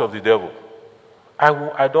works of the devil.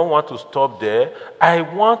 I don't want to stop there. I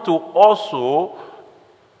want to also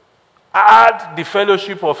add the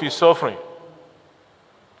fellowship of his suffering.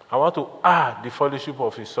 I want to add the fellowship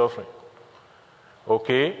of his suffering.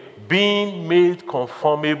 Okay? Being made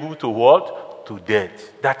conformable to what? To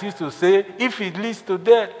death. That is to say, if it leads to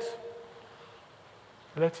death,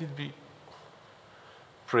 let it be.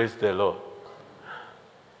 Praise the Lord.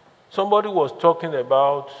 Somebody was talking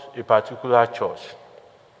about a particular church.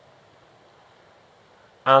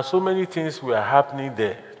 And so many things were happening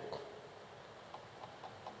there.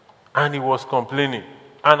 And he was complaining.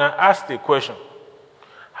 And I asked a question.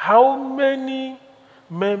 How many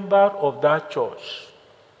members of that church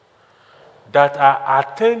that are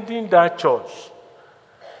attending that church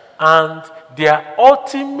and their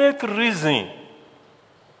ultimate reason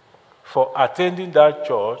for attending that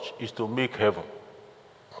church is to make heaven?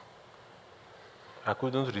 I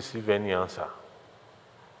couldn't receive any answer.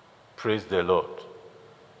 Praise the Lord.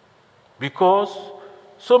 Because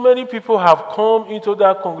so many people have come into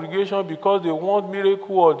that congregation because they want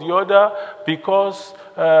miracle or the other, because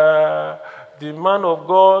the man of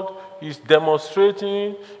God is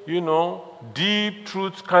demonstrating, deep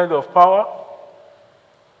truth kind of power.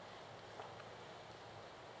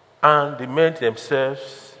 And they made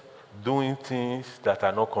themselves doing things that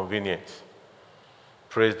are not convenient.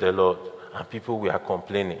 Praise the Lord. And people were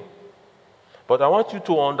complaining. But I want you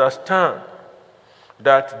to understand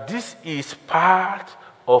that this is part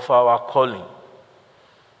of our calling.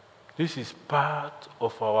 This is part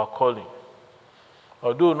of our calling.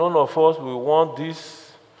 Although none of us will want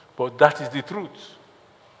this, but that is the truth.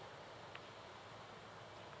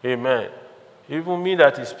 Amen. Even me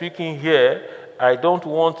that is speaking here, I don't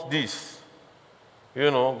want this,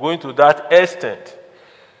 going to that extent.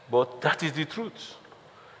 But that is the truth.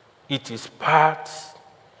 It is part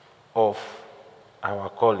of our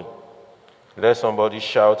calling. Let somebody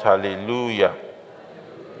shout hallelujah.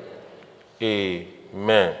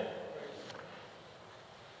 Amen.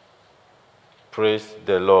 Praise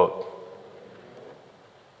the Lord.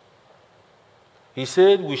 He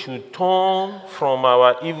said we should turn from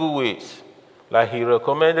our evil ways, like he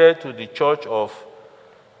recommended to the church of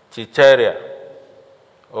Thyatira.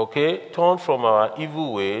 Okay? Turn from our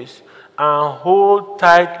evil ways and hold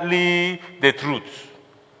tightly the truth.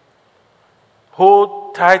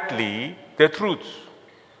 Hold tightly the truth.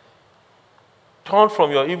 Turn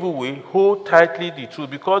from your evil way, hold tightly the truth.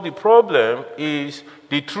 Because the problem is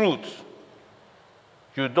the truth.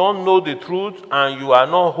 You don't know the truth and you are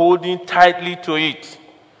not holding tightly to it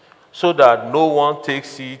so that no one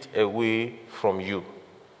takes it away from you.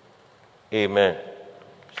 Amen.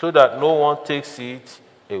 So that no one takes it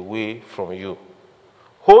away from you.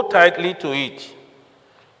 Hold tightly to it.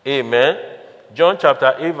 Amen. John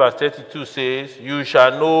chapter 8 verse 32 says, you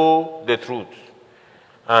shall know the truth,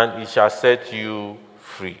 and it shall set you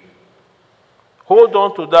free. Hold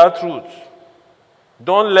on to that truth.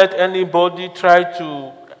 Don't let anybody try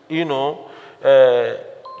to,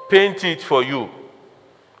 paint it for you.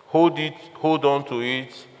 Hold on to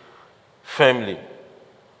it firmly.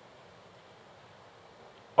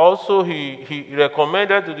 Also, he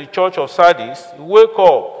recommended to the church of Sardis, wake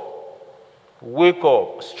up,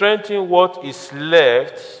 strengthen what is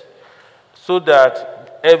left so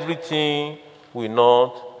that everything will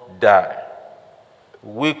not die.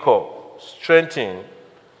 Wake up, strengthen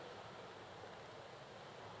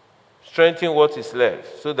what is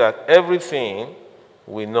left so that everything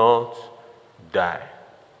will not die.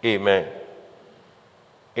 Amen.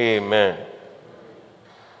 Amen.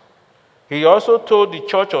 He also told the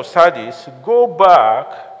church of Sardis, go back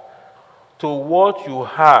to what you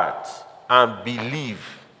had and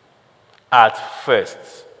believe at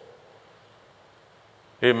first.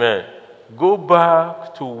 Amen. Go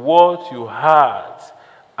back to what you had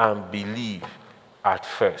and believe at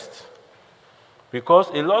first. Because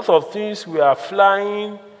a lot of things we are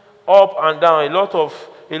flying up and down, a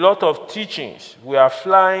lot of teachings we are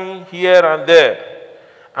flying here and there.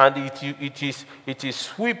 And it is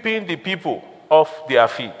sweeping the people off their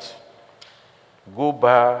feet. Go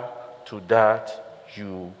back to that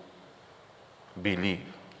you believe.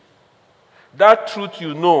 That truth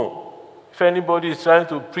If anybody is trying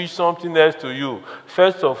to preach something else to you,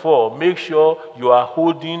 first of all, make sure you are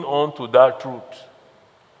holding on to that truth.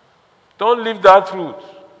 Don't leave that truth.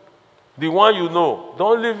 The one you know,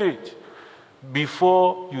 don't leave it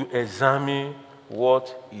before you examine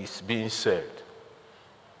what is being said.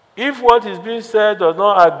 If what is being said does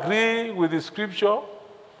not agree with the scripture,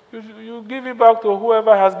 you give it back to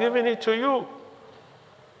whoever has given it to you.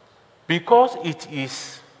 Because it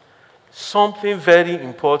is something very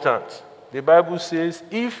important. The Bible says,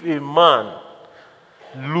 if a man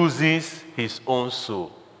loses his own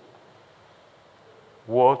soul,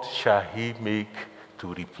 what shall he make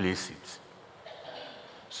to replace it?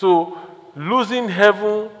 So, losing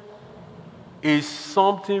heaven is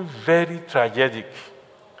something very tragic.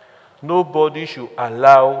 Nobody should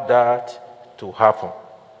allow that to happen.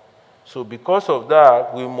 So because of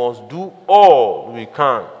that, we must do all we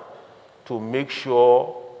can to make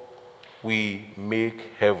sure we make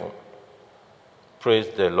heaven. Praise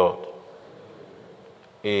the Lord.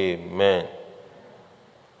 Amen.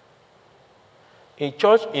 In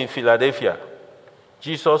church in Philadelphia,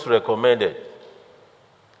 Jesus recommended,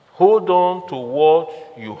 hold on to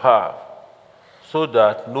what you have so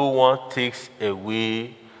that no one takes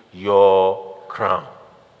away your crown.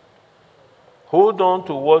 Hold on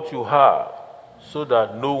to what you have so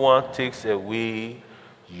that no one takes away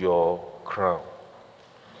your crown.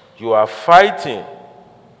 You are fighting.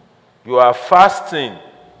 You are fasting.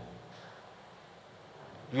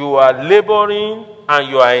 You are laboring and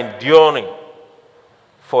you are enduring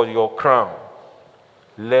for your crown.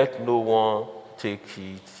 Let no one take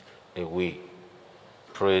it away.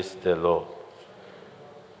 Praise the Lord.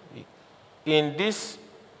 In these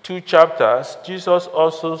 2 chapters, Jesus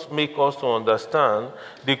also makes us to understand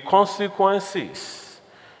the consequences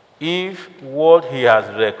if what he has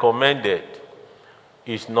recommended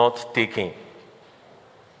is not taken.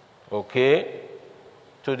 Okay?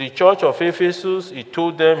 To the church of Ephesus, he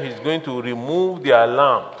told them he's going to remove their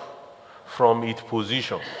lamp from its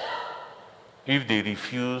position if they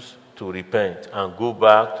refuse to repent and go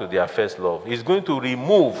back to their first love. He's going to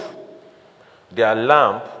remove their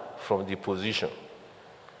lamp from the position.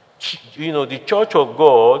 You know, the church of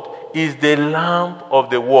God is the lamp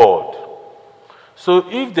of the world. So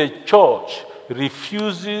if the church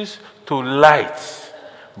refuses to light,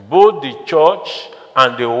 both the church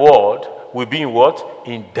and the world will be in what?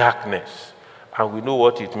 In darkness. And we know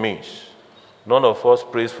what it means. None of us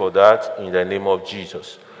prays for that in the name of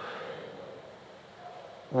Jesus.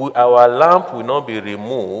 Our lamp will not be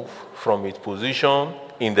removed from its position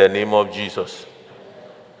in the name of Jesus.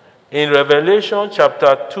 In Revelation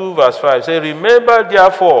chapter 2 verse 5, say, remember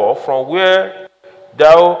therefore from where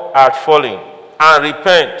thou art fallen, and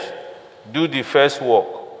repent, do the first work,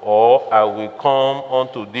 or I will come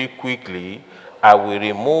unto thee quickly, I will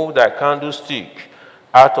remove thy candlestick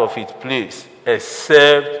out of its place,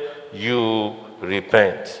 except you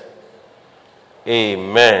repent.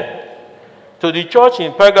 Amen. To the church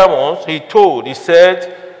in Pergamos, he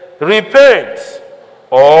said, repent,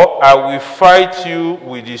 or I will fight you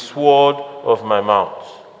with the sword of my mouth.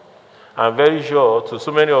 I'm very sure to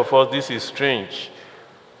so many of us this is strange,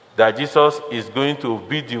 that Jesus is going to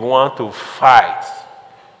be the one to fight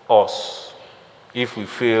us if we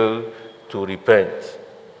fail to repent.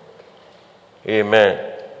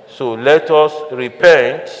 Amen. So let us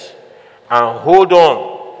repent and hold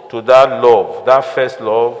on to that love, that first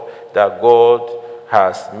love that God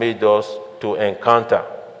has made us to encounter.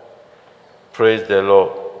 Praise the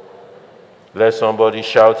Lord. Let somebody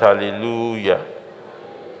shout hallelujah.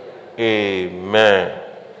 Amen.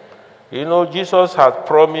 You know, Jesus had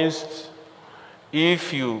promised,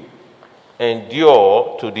 if you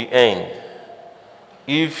endure to the end,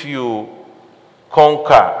 if you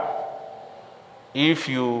conquer, if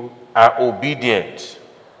you are obedient,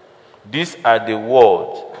 these are the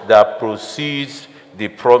words that precedes the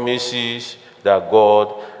promises that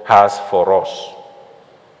God has for us.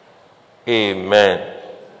 Amen.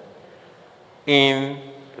 In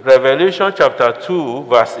Revelation chapter 2,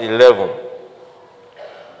 verse 11,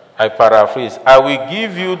 I paraphrase, I will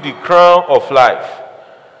give you the crown of life,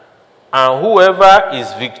 and whoever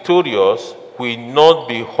is victorious will not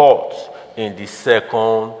be hurt in the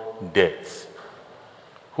second death.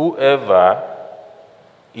 Whoever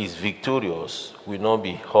is victorious will not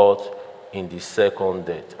be hurt in the second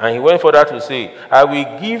death. And he went further to say, I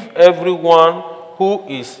will give everyone who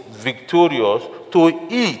is victorious to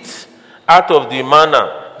eat out of the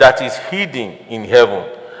manna that is hidden in heaven.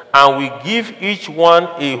 And we give each one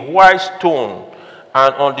a white stone,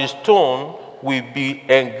 and on the stone will be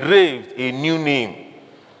engraved a new name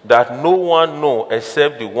that no one knows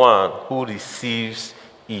except the one who receives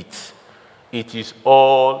it. it is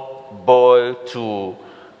all boiled to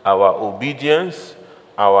our obedience,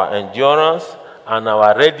 our endurance, and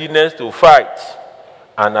our readiness to fight,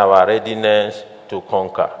 and our readiness to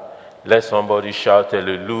conquer. Let somebody shout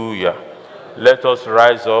hallelujah. Let us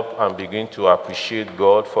rise up and begin to appreciate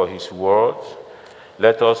God for his word.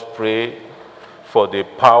 Let us pray for the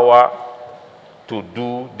power to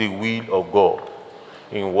do the will of God.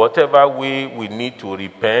 In whatever way we need to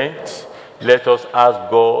repent, let us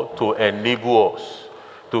ask God to enable us,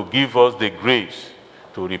 to give us the grace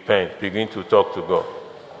to repent. Begin to talk to God.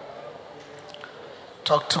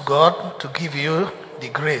 Talk to God to give you the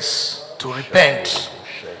grace to repent.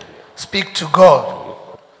 Speak to God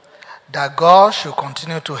that God should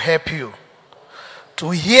continue to help you to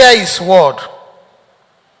hear his word,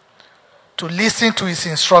 to listen to his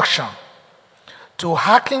instruction, to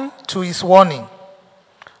hearken to his warning,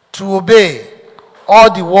 to obey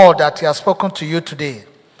all the word that he has spoken to you today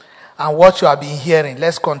and what you have been hearing.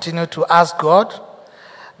 Let's continue to ask God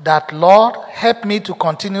that, Lord, help me to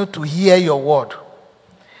continue to hear your word.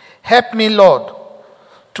 Help me, Lord,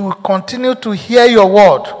 to continue to hear your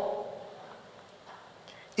word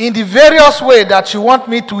in the various ways that you want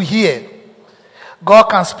me to hear. God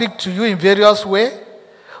can speak to you in various ways.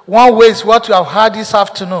 One way is what you have heard this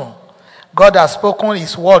afternoon. God has spoken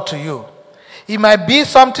his word to you. It might be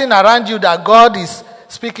something around you that God is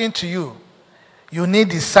speaking to you. You need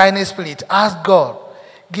discerning spirit. Ask God,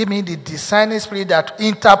 give me the discerning spirit that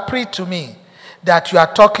interpret to me that you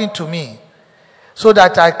are talking to me, so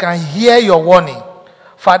that I can hear your warning.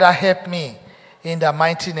 Father, help me in the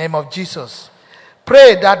mighty name of Jesus.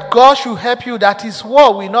 Pray that God should help you, that his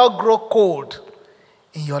word will not grow cold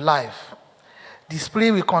in your life. The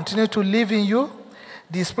Spirit will continue to live in you.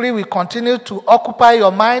 The Spirit will continue to occupy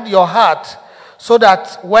your mind, your heart, so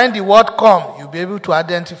that when the word comes, you'll be able to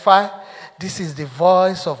identify this is the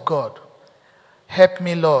voice of God. Help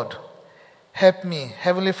me, Lord. Help me.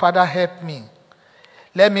 Heavenly Father, help me.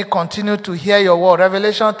 Let me continue to hear your word.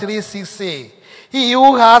 Revelation 3:6 says, he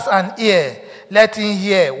who has an ear, let him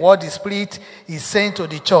hear what the Spirit is saying to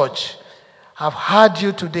the church. I've heard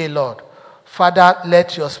you today, Lord. Father,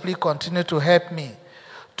 let your Spirit continue to help me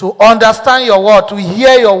to understand your word, to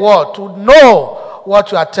hear your word, to know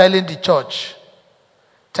what you are telling the church.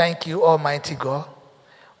 Thank you, Almighty God.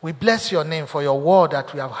 We bless your name for your word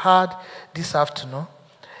that we have heard this afternoon.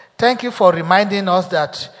 Thank you for reminding us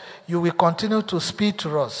that you will continue to speak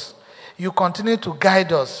to us. You continue to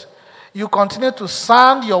guide us. You continue to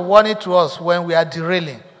sound your warning to us when we are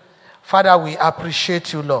derailing. Father, we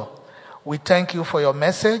appreciate you, Lord. We thank you for your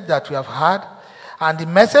message that we have heard. And the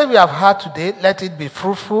message we have heard today, let it be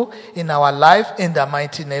fruitful in our life in the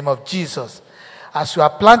mighty name of Jesus. As you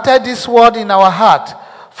have planted this word in our heart,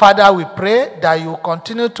 Father, we pray that you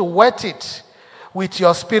continue to wet it with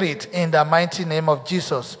your Spirit in the mighty name of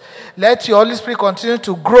Jesus. Let your Holy Spirit continue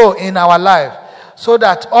to grow in our life so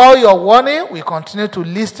that all your warning, we continue to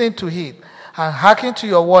listen to it and hearken to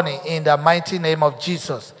your warning in the mighty name of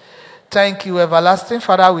Jesus. Thank you, everlasting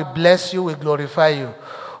Father. We bless you. We glorify you.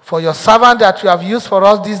 For your servant that you have used for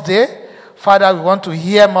us this day, Father, we want to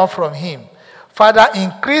hear more from him. Father,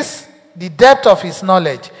 increase the depth of his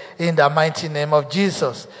knowledge in the mighty name of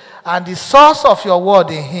Jesus. And the source of your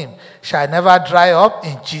word in him shall never dry up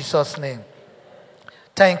in Jesus' name.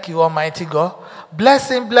 Thank you, Almighty God.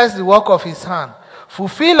 Bless him, bless the work of his hand.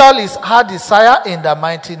 Fulfill all his heart desire in the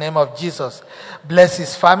mighty name of Jesus. Bless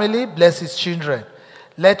his family, bless his children.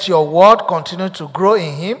 Let your word continue to grow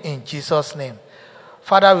in him in Jesus' name.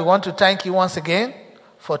 Father, we want to thank you once again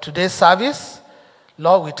for today's service.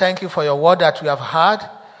 Lord, we thank you for your word that we have heard.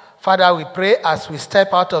 Father, we pray as we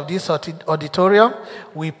step out of this auditorium,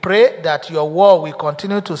 we pray that your word will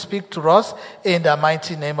continue to speak to us in the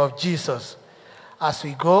mighty name of Jesus. As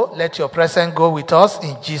we go, let your presence go with us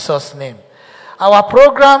in Jesus' name. Our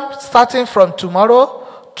program starting from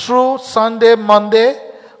tomorrow through Sunday, Monday,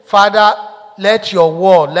 Father, let your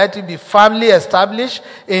word, let it be firmly established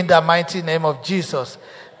in the mighty name of Jesus.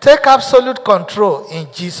 Take absolute control in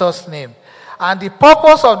Jesus' name. And the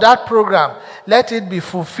purpose of that program, let it be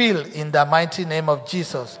fulfilled in the mighty name of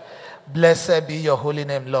Jesus. Blessed be your holy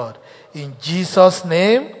name, Lord. In Jesus'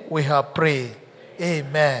 name, we have prayed.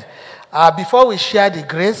 Amen. Before we share the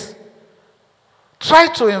grace,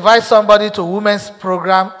 try to invite somebody to women's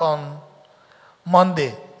program on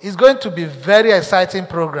Monday. It's going to be a very exciting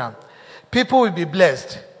program. People will be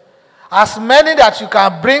blessed. As many that you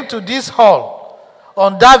can bring to this hall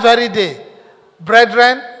on that very day,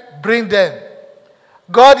 brethren, bring them.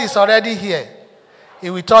 God is already here. He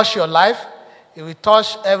will touch your life. He will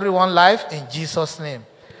touch everyone's life in Jesus' name.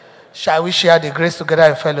 Shall we share the grace together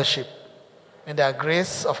in fellowship? May the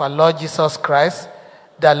grace of our Lord Jesus Christ,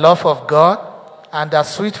 the love of God, and the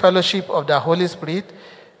sweet fellowship of the Holy Spirit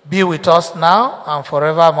be with us now and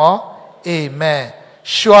forevermore. Amen.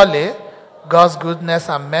 Surely, God's goodness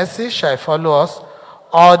and mercy shall follow us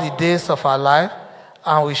all the days of our life,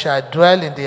 and we shall dwell in the